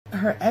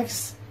Her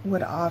ex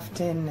would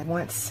often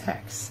want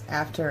sex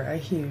after a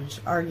huge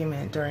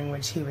argument during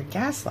which he would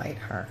gaslight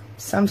her.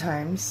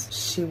 Sometimes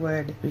she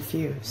would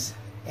refuse,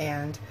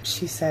 and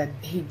she said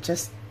he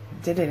just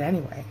did it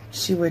anyway.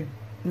 She would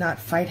not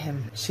fight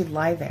him. She'd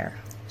lie there.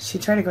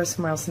 She'd try to go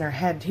somewhere else in her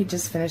head. He'd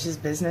just finish his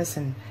business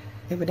and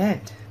it would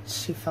end.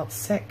 She felt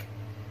sick,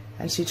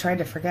 and she tried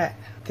to forget.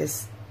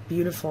 This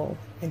beautiful,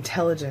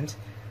 intelligent,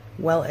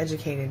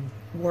 well-educated,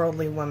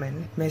 worldly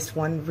woman missed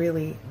one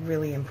really,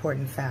 really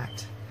important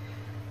fact.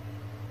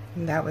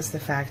 And that was the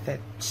fact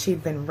that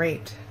she'd been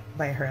raped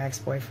by her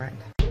ex-boyfriend.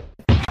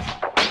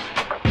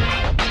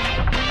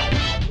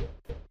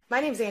 My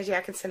name is Angie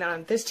Atkinson, and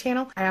on this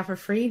channel, I offer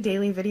free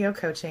daily video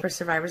coaching for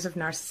survivors of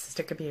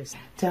narcissistic abuse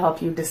to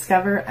help you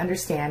discover,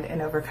 understand,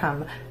 and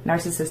overcome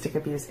narcissistic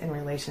abuse in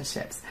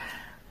relationships.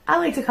 I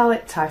like to call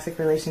it toxic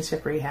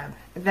relationship rehab.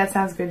 If that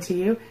sounds good to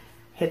you,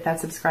 hit that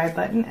subscribe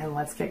button and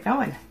let's get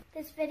going.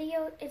 This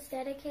video is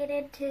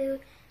dedicated to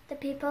the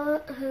people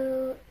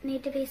who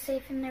need to be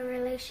safe in their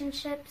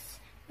relationships.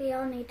 We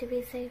all need to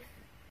be safe.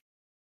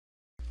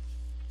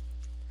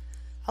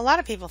 A lot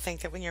of people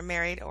think that when you're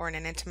married or in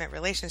an intimate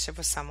relationship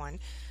with someone,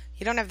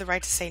 you don't have the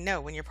right to say no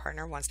when your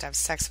partner wants to have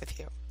sex with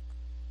you.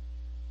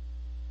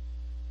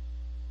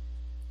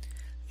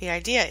 The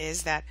idea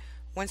is that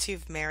once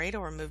you've married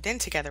or moved in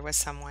together with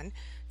someone,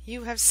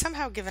 you have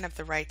somehow given up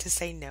the right to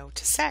say no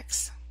to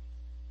sex.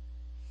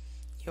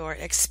 You're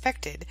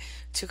expected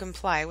to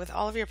comply with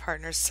all of your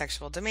partner's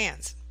sexual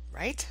demands,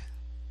 right?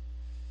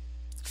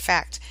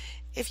 Fact,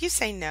 if you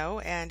say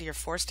no and you're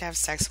forced to have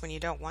sex when you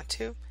don't want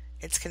to,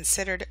 it's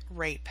considered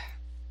rape.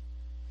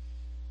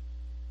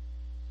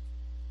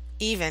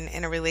 Even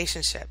in a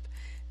relationship,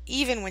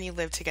 even when you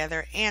live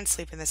together and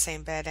sleep in the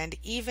same bed, and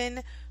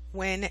even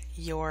when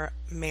you're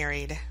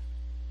married.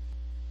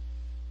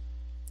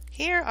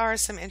 Here are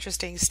some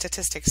interesting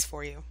statistics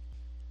for you.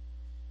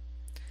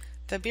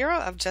 The Bureau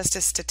of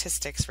Justice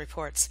Statistics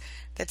reports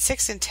that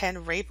 6 in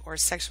 10 rape or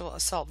sexual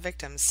assault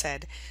victims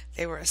said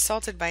they were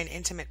assaulted by an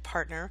intimate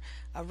partner,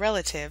 a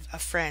relative, a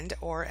friend,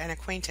 or an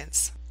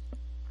acquaintance.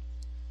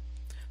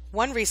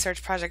 One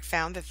research project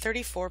found that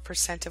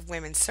 34% of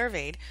women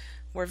surveyed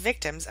were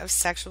victims of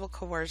sexual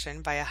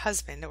coercion by a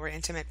husband or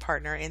intimate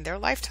partner in their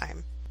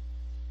lifetime.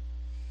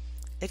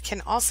 It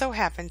can also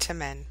happen to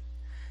men.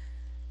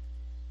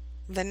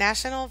 The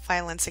National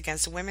Violence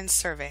Against Women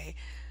Survey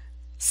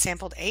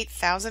sampled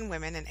 8,000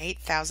 women and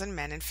 8,000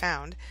 men and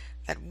found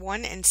that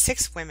 1 in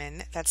 6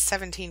 women, that's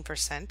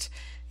 17%,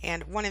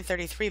 and 1 in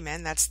 33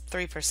 men, that's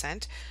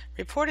 3%,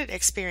 reported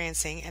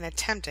experiencing an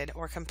attempted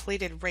or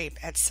completed rape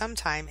at some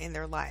time in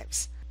their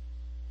lives.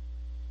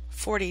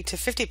 40 to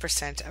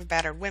 50% of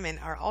battered women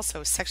are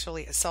also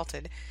sexually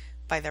assaulted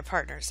by their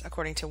partners,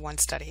 according to one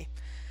study.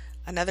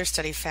 Another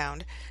study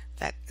found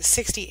that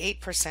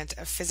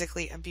 68% of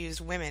physically abused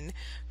women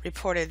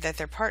reported that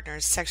their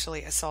partners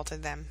sexually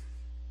assaulted them.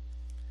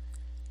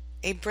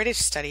 A British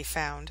study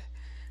found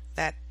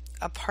that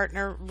a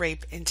partner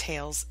rape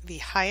entails the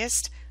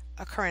highest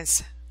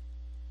occurrence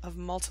of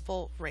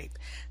multiple rape,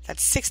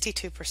 that's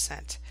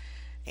 62%,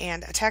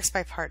 and attacks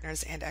by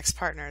partners and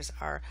ex-partners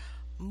are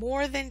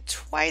more than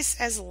twice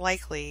as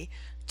likely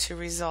to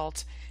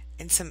result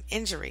in some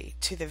injury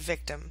to the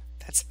victim,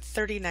 that's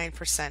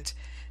 39%,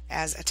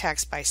 as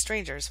attacks by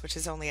strangers, which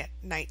is only at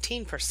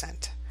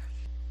 19%.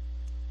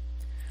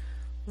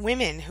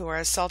 Women who are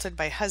assaulted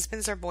by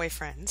husbands or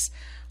boyfriends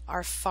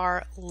are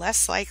far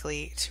less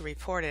likely to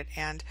report it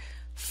and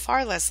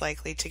far less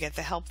likely to get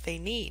the help they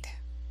need.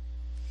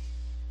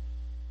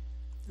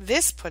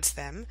 This puts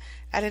them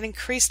at an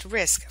increased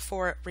risk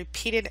for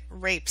repeated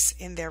rapes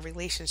in their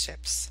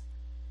relationships.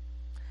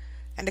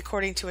 And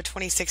according to a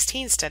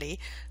 2016 study,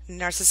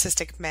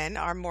 narcissistic men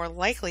are more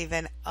likely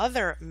than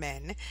other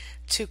men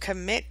to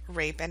commit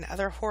rape and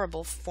other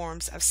horrible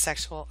forms of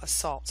sexual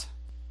assault.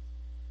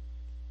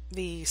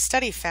 The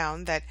study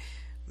found that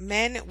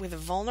men with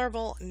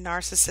vulnerable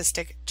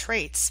narcissistic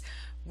traits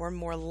were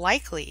more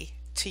likely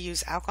to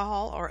use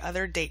alcohol or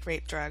other date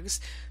rape drugs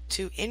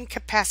to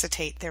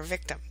incapacitate their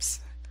victims.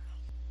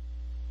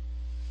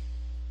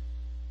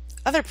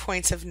 Other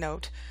points of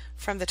note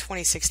from the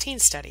 2016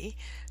 study: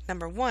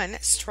 number 1,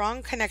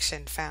 strong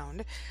connection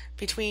found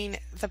between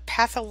the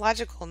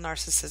pathological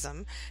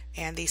narcissism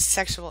and the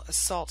sexual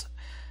assault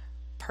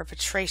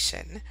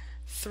perpetration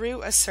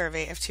through a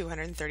survey of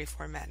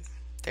 234 men.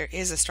 There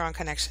is a strong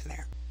connection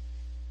there.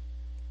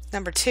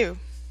 Number 2,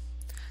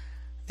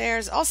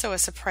 there's also a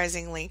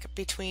surprising link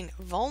between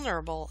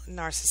vulnerable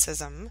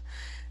narcissism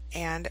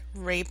and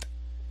rape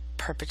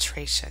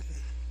perpetration.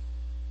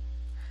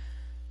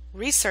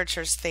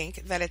 Researchers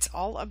think that it's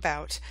all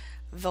about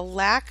the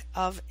lack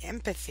of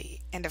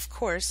empathy and, of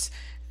course,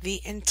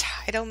 the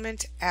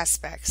entitlement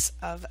aspects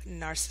of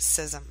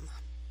narcissism.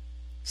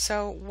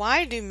 So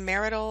why do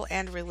marital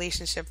and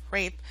relationship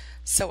rape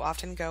so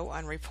often go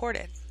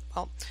unreported?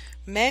 Well,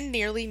 men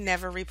nearly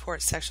never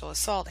report sexual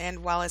assault,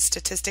 and while it's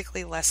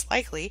statistically less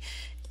likely,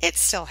 it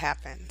still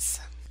happens.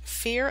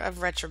 Fear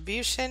of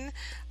retribution,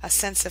 a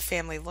sense of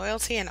family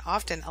loyalty, and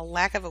often a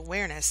lack of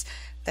awareness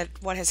that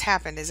what has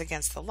happened is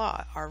against the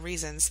law are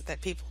reasons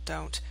that people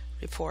don't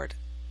report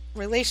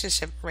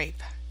relationship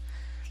rape.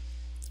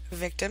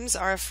 Victims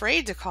are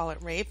afraid to call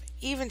it rape,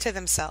 even to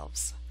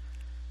themselves.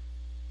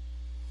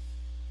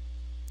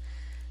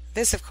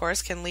 This, of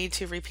course, can lead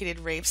to repeated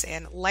rapes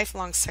and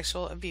lifelong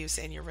sexual abuse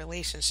in your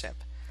relationship.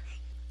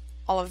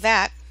 All of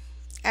that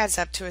adds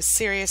up to a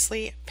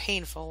seriously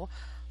painful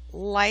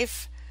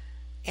life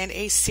and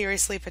a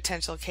seriously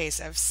potential case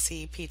of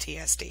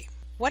CPTSD.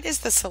 What is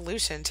the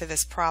solution to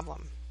this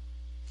problem?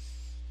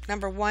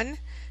 Number one,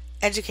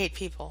 educate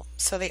people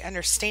so they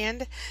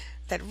understand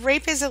that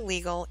rape is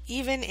illegal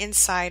even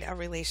inside a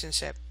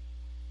relationship.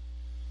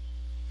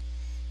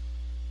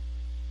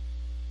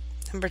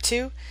 Number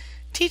two,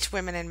 teach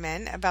women and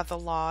men about the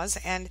laws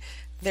and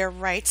their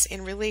rights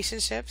in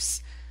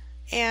relationships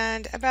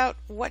and about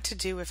what to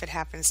do if it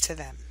happens to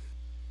them.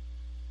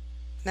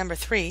 Number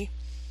three,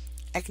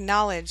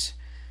 acknowledge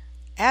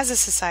as a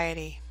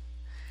society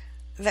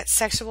that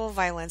sexual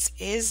violence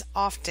is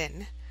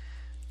often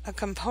a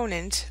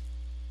component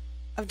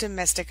of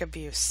domestic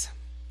abuse,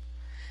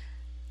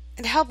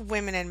 and help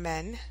women and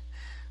men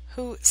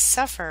who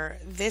suffer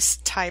this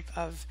type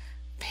of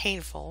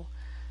painful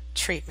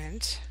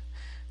treatment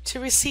to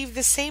receive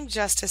the same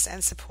justice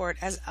and support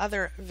as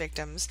other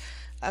victims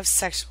of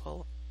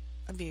sexual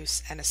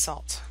abuse and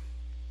assault.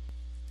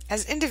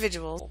 As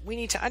individuals, we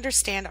need to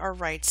understand our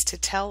rights to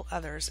tell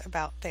others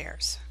about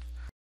theirs.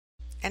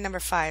 And number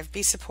five,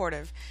 be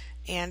supportive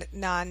and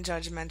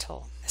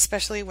non-judgmental,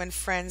 especially when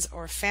friends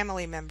or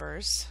family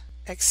members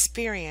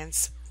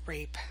experience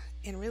rape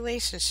in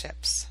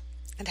relationships,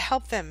 and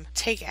help them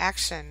take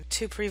action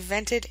to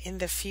prevent it in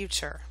the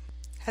future.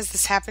 Has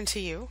this happened to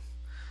you?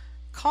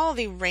 Call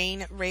the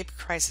RAIN Rape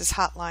Crisis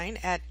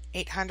Hotline at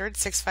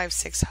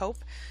 800-656-HOPE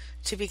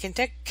to be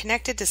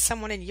connected to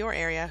someone in your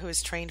area who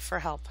is trained for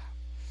help.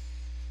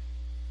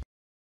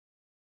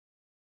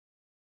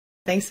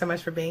 Thanks so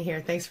much for being here.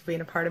 Thanks for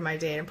being a part of my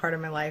day and a part of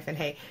my life. And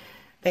hey,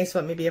 thanks for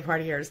letting me be a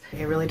part of yours.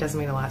 It really does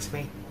mean a lot to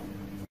me.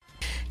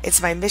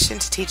 It's my mission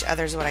to teach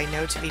others what I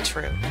know to be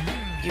true.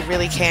 You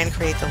really can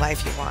create the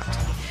life you want.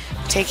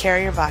 Take care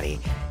of your body,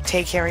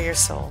 take care of your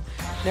soul,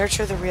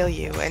 nurture the real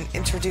you, and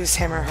introduce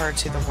him or her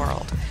to the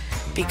world.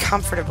 Be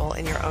comfortable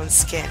in your own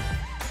skin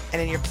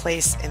and in your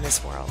place in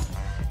this world.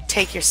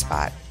 Take your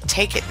spot,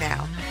 take it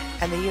now,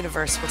 and the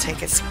universe will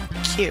take its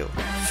cue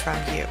from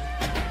you.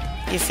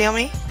 You feel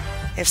me?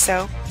 If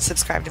so,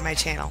 subscribe to my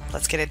channel.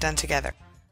 Let's get it done together.